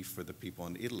opportunity for the people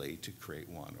in Italy to create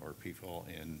one, or people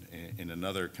in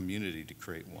another community to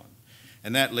create one.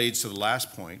 And that leads to the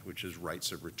last point, which is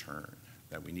rights of return,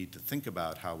 that we need to think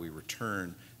about how we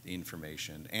return the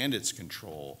information and its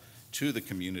control to the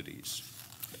communities.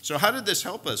 So how did this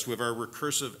help us with our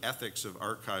recursive ethics of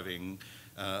archiving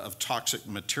of toxic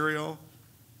material?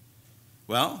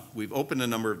 Well, we've opened a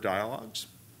number of dialogues.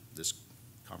 This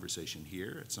conversation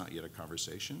here, it's not yet a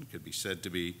conversation, could be said to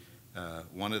be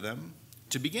one of them.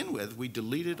 To begin with, we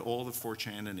deleted all the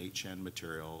 4chan and 8chan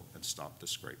material and stopped the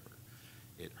scraper.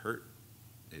 It hurt.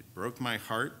 It broke my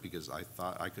heart because I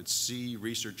thought I could see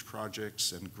research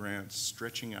projects and grants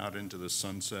stretching out into the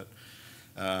sunset.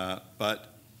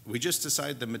 But we just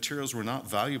decided the materials were not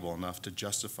valuable enough to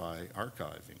justify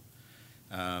archiving.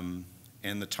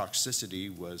 And the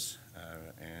toxicity was,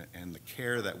 and the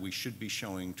care that we should be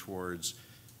showing towards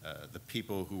the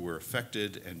people who were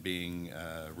affected and being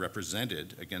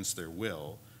represented against their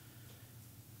will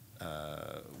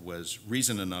was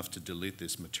reason enough to delete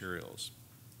these materials.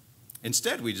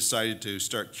 Instead, we decided to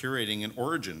start curating an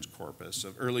origins corpus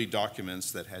of early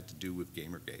documents that had to do with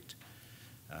Gamergate.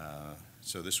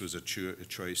 So this was a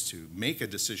choice to make a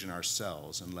decision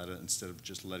ourselves and instead of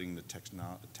just letting the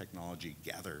technology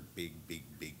gather big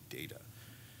data.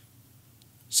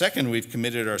 Second, we've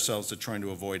committed ourselves to trying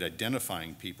to avoid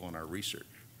identifying people in our research.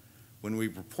 When we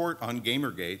report on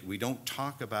Gamergate, we don't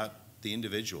talk about the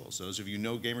individuals. Those of you who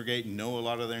know Gamergate know a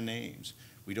lot of their names.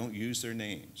 We don't use their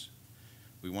names.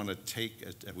 We want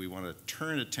to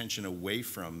turn attention away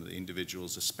from the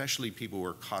individuals, especially people who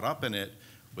are caught up in it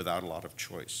without a lot of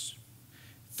choice.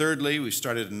 Thirdly, we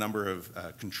started a number of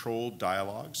controlled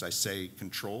dialogues. I say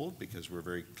controlled because we're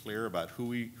very clear about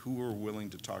who we're willing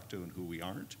to talk to and who we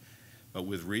aren't, but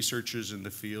with researchers in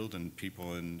the field and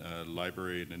people in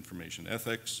library and information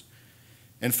ethics.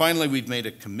 And finally, we've made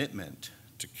a commitment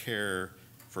to care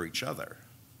for each other,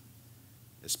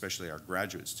 especially our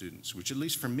graduate students, which at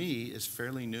least for me is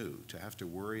fairly new, to have to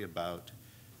worry about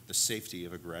the safety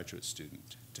of a graduate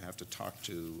student, to have to talk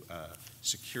to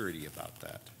security about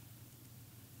that.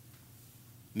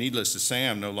 Needless to say,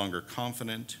 I'm no longer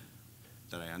confident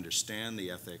that I understand the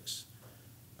ethics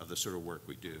of the sort of work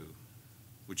we do,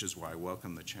 which is why I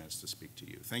welcome the chance to speak to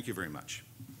you. Thank you very much.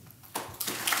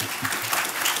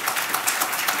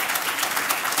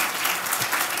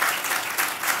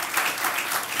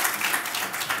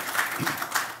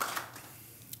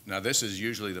 Now, this is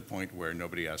usually the point where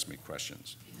nobody asks me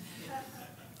questions.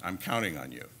 I'm counting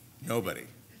on you. Nobody.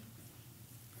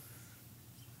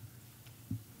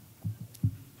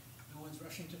 No one's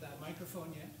rushing to that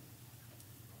microphone yet?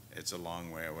 It's a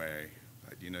long way away,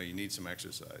 but you know, you need some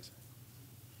exercise.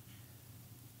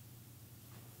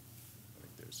 I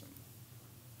think there's some.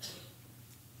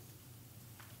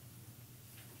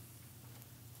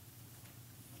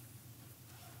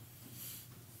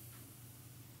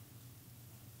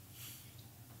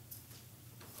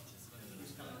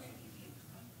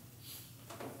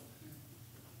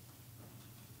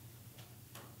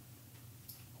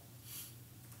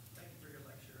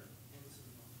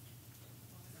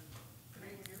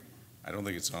 I don't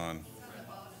think it's on.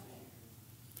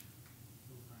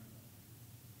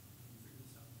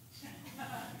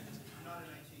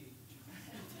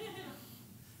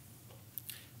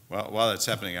 Well, while that's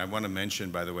happening, I want to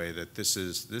mention, by the way, that this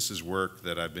is work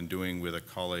that I've been doing with a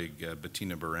colleague,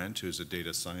 Bettina Berendt, who's a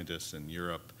data scientist in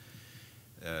Europe.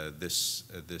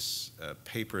 This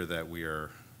paper that we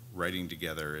are writing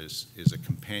together is a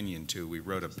companion to, we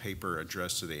wrote a paper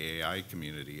addressed to the AI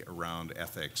community around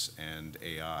ethics and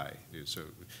AI.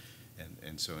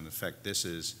 So in effect,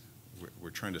 we're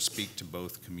trying to speak to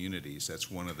both communities. That's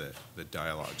one of the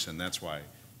dialogues, and that's why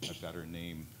I've got her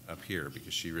name up here,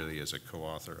 because she really is a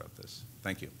co-author of this.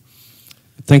 Thank you.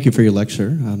 Thank you for your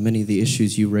lecture. Many of the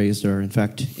issues you raised are, in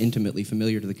fact, intimately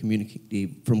familiar to the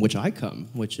community from which I come,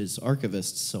 which is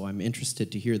archivists, so I'm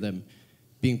interested to hear them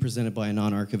being presented by a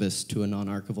non-archivist to a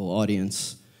non-archival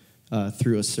audience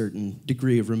through a certain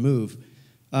degree of remove.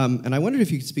 And I wondered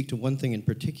if you could speak to one thing in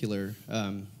particular.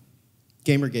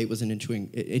 Gamergate was an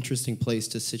interesting place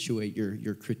to situate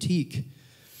your critique.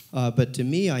 But to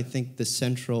me, I think the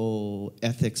central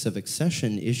ethics of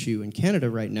accession issue in Canada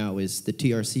right now is the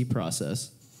TRC process,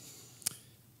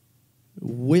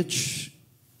 which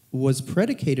was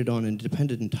predicated on and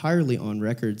depended entirely on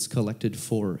records collected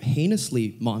for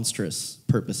heinously monstrous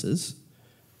purposes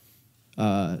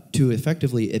to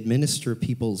effectively administer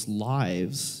people's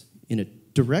lives in a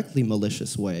directly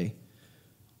malicious way.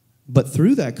 But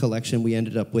through that collection, we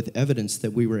ended up with evidence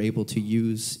that we were able to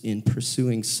use in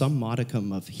pursuing some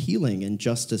modicum of healing and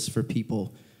justice for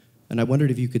people. And I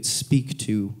wondered if you could speak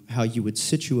to how you would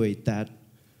situate that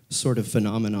sort of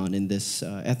phenomenon in this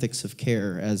ethics of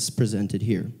care as presented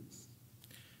here.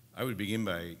 I would begin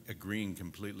by agreeing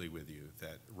completely with you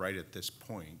that right at this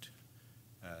point,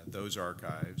 Those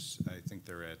archives, I think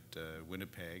they're at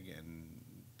Winnipeg, and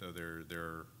though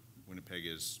Winnipeg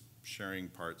is sharing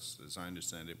parts, as I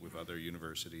understand it, with other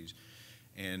universities,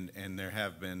 and there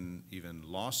have been even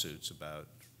lawsuits about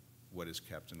what is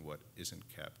kept and what isn't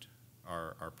kept,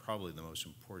 are probably the most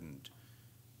important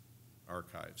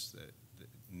archives that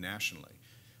nationally.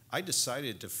 I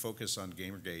decided to focus on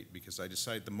Gamergate because I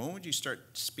decided the moment you start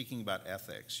speaking about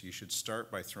ethics, you should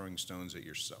start by throwing stones at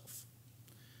yourself.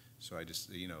 So I just,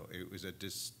 it was a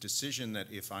decision that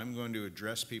if I'm going to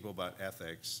address people about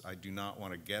ethics, I do not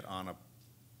want to get on a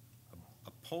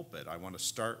pulpit. I want to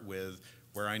start with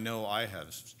where I know I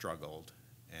have struggled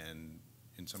and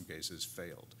in some cases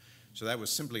failed. So that was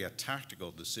simply a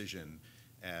tactical decision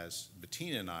as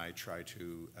Bettina and I try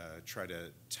to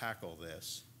tackle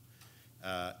this.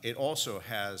 It also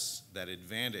has that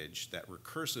advantage, that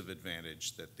recursive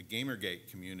advantage, that the Gamergate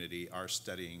community are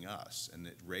studying us, and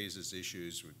it raises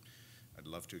issues I'd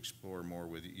love to explore more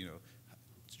with,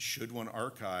 should one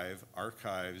archive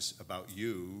archives about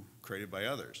you created by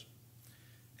others?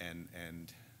 And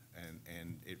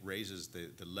it raises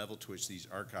the level to which these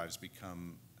archives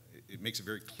become, it makes it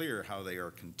very clear how they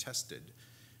are contested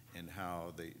and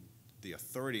how the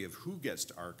authority of who gets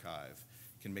to archive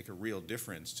can make a real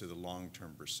difference to the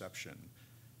long-term perception.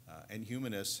 And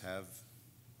humanists have,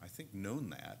 I think,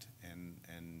 known that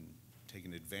and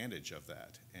taken advantage of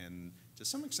that. And to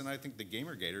some extent, I think the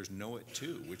Gamergaters know it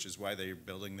too, which is why they're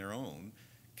building their own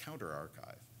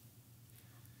counter-archive.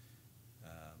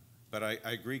 But I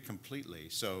agree completely.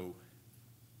 So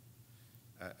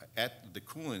at the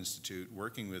Cool Institute,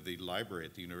 working with the library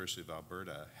at the University of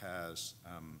Alberta has,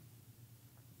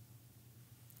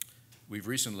 we've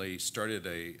recently started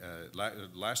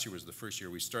last year was the first year,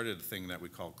 we started a thing that we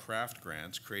call craft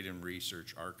grants, Create and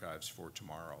Research Archives for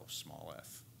Tomorrow, small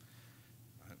f.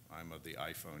 I'm of the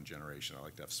iPhone generation. I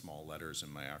like to have small letters in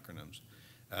my acronyms,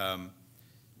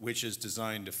 which is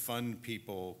designed to fund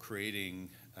people creating,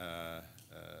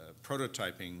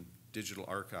 prototyping digital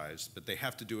archives, but they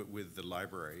have to do it with the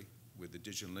library, with the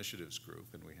Digital Initiatives Group,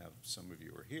 and we have some of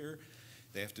you are here.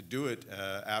 They have to do it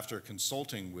after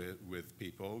consulting with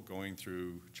people, going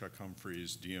through Chuck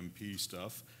Humphrey's DMP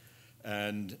stuff,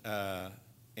 and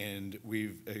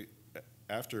we've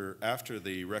after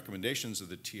the recommendations of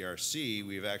the TRC,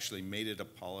 we've actually made it a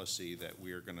policy that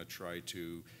we are going to try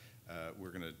to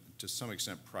to some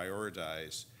extent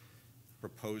prioritize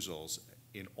proposals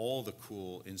in all the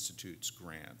Cool Institute's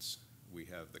grants. We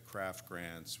have the craft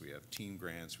grants, we have team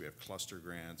grants, we have cluster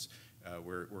grants.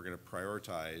 We're going to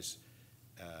prioritize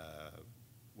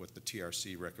what the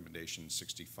TRC recommendation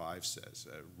 65 says,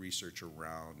 research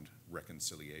around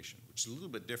reconciliation, which is a little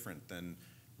bit different than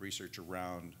research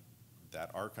around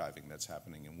that archiving that's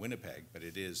happening in Winnipeg, but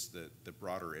it is the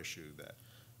broader issue that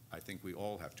I think we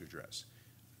all have to address.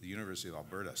 The University of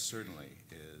Alberta certainly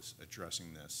is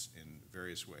addressing this in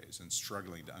various ways and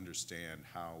struggling to understand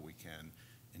how we can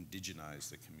indigenize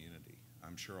the community.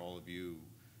 I'm sure all of you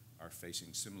are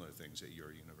facing similar things at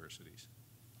your universities.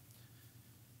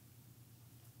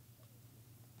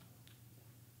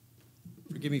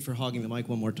 Forgive me for hogging the mic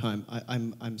one more time.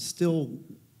 I'm still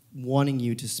wanting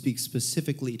you to speak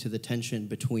specifically to the tension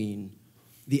between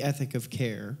the ethic of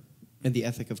care and the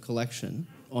ethic of collection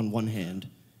on one hand,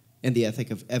 and the ethic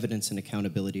of evidence and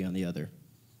accountability on the other.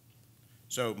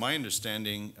 So my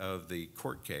understanding of the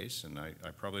court case, and I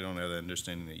probably don't have the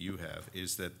understanding that you have,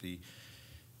 is that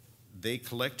they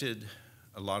collected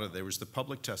a lot of, there was the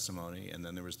public testimony and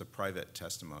then there was the private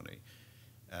testimony.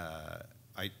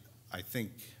 I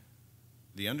think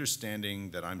the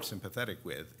understanding that I'm sympathetic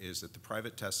with is that the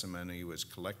private testimony was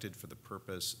collected for the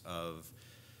purpose of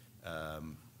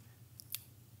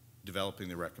developing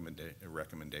the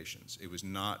recommendations. It was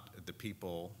not the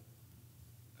people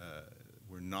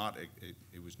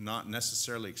it was not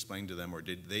necessarily explained to them, or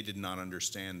they did not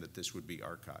understand that this would be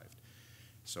archived.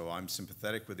 So I'm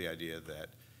sympathetic with the idea that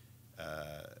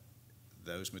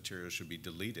those materials should be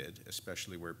deleted,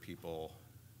 especially where people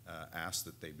ask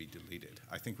that they be deleted.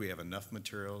 I think we have enough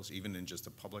materials, even in just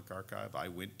a public archive. I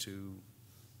went to,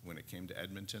 when it came to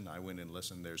Edmonton, I went and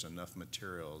listened. There's enough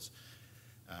materials,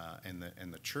 and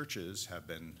the churches have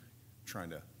been trying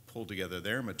to pull together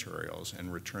their materials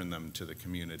and return them to the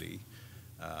community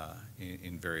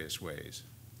in various ways.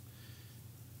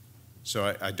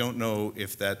 So I don't know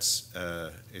if that's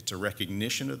it's a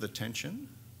recognition of the tension.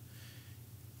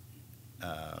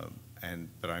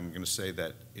 But I'm going to say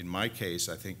that in my case,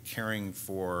 I think caring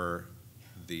for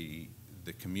the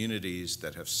communities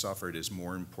that have suffered is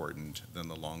more important than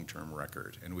the long-term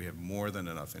record. And we have more than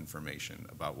enough information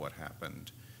about what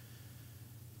happened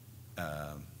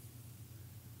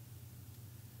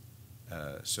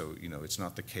So, it's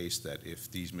not the case that if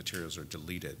these materials are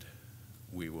deleted,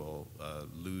 we will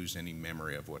lose any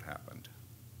memory of what happened.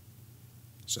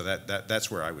 So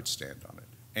that's where I would stand on it.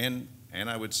 And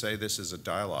I would say this is a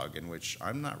dialogue in which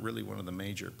I'm not really one of the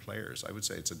major players. I would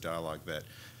say it's a dialogue that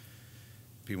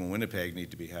people in Winnipeg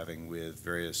need to be having with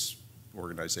various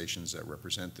organizations that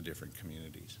represent the different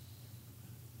communities.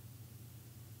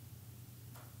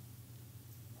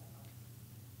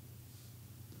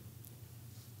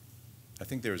 I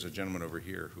think there was a gentleman over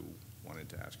here who wanted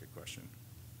to ask a question.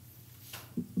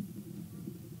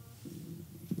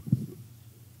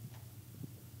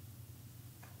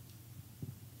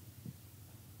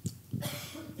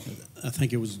 I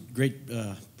think it was a great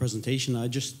presentation. I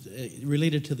just,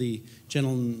 related to the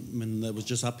gentleman that was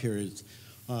just up here,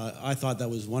 I thought that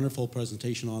was a wonderful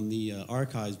presentation on the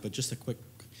archives, but just a quick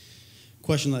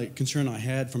question, concern I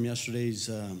had from yesterday's,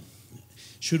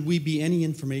 should we be any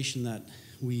information that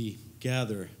we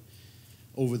gather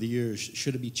over the years,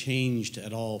 should it be changed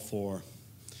at all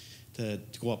to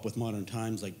go up with modern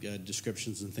times, like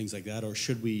descriptions and things like that, or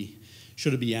should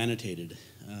it be annotated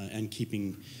and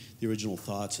keeping the original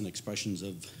thoughts and expressions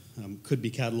of, could be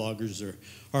catalogers or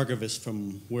archivists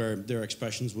from where their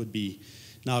expressions would be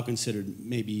now considered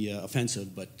maybe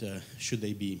offensive, but should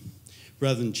they be,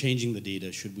 rather than changing the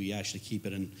data, should we actually keep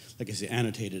it and, like I say,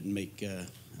 annotate it and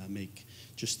make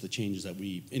just the changes that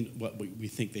what we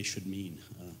think they should mean?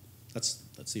 That's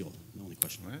the only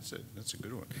question. Well, that's a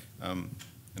good one.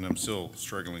 And I'm still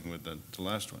struggling with the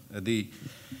last one.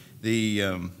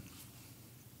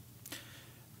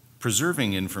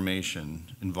 Preserving information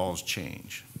involves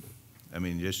change. I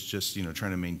mean, just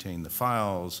trying to maintain the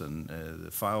files and the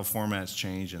file formats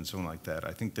change and so on like that.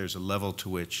 I think there's a level to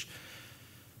which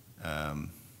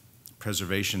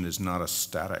preservation is not a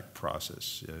static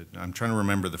process. I'm trying to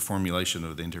remember the formulation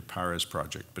of the Inter Pares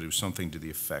project, but it was something to the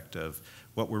effect of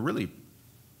what we're really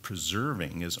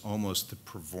preserving is almost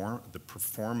the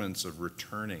performance of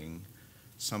returning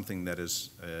something that is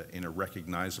in a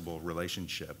recognizable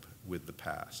relationship with the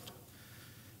past.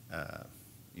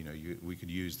 We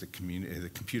could use the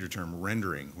computer term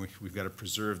rendering. We've got to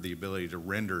preserve the ability to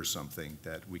render something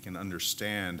that we can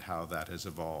understand how that has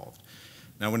evolved.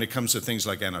 Now, when it comes to things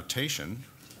like annotation,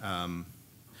 I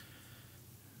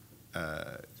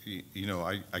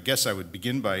guess I would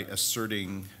begin by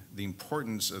asserting the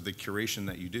importance of the curation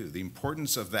that you do, the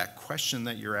importance of that question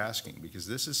that you're asking, because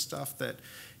this is stuff that,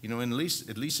 at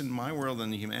least in my world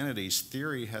in the humanities,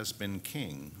 theory has been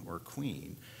king or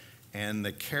queen. And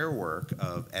the care work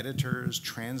of editors,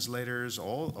 translators,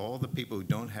 all the people who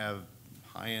don't have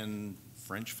high-end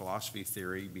French philosophy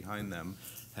theory behind them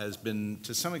has been,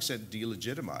 to some extent,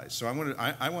 delegitimized. So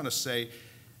I want to say,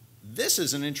 this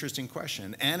is an interesting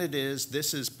question, and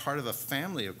this is part of a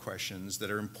family of questions that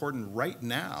are important right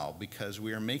now because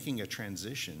we are making a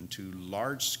transition to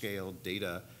large-scale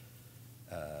data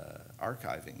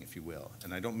archiving, if you will.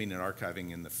 And I don't mean an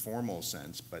archiving in the formal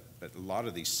sense, but a lot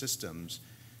of these systems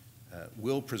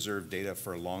will preserve data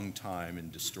for a long time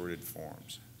in distorted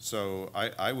forms. So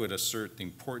I would assert the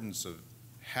importance of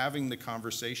having the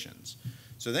conversations.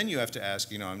 So then you have to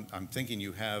ask, I'm thinking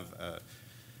you have,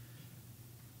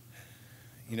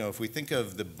 if we think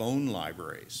of the bone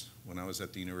libraries, when I was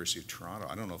at the University of Toronto,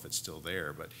 I don't know if it's still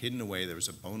there, but hidden away there was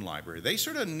a bone library. They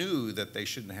sort of knew that they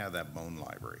shouldn't have that bone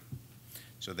library.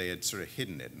 So they had sort of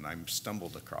hidden it, and I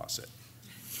stumbled across it.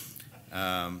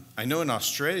 I know in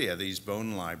Australia, these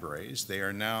bone libraries, they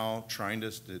are now trying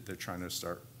to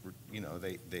start,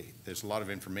 there's a lot of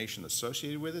information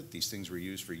associated with it. These things were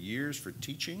used for years for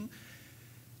teaching.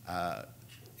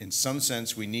 In some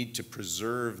sense, we need to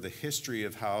preserve the history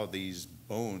of how these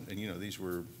bones, and these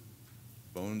were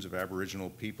bones of Aboriginal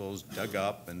peoples dug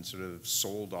up and sort of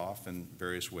sold off in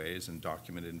various ways and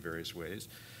documented in various ways.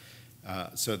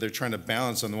 So they're trying to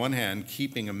balance, on the one hand,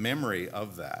 keeping a memory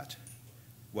of that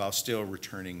while still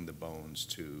returning the bones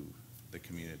to the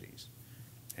communities.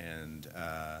 And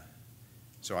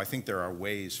so I think there are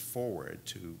ways forward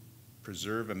to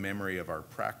preserve a memory of our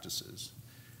practices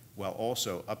while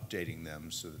also updating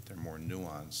them so that they're more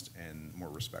nuanced and more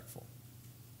respectful.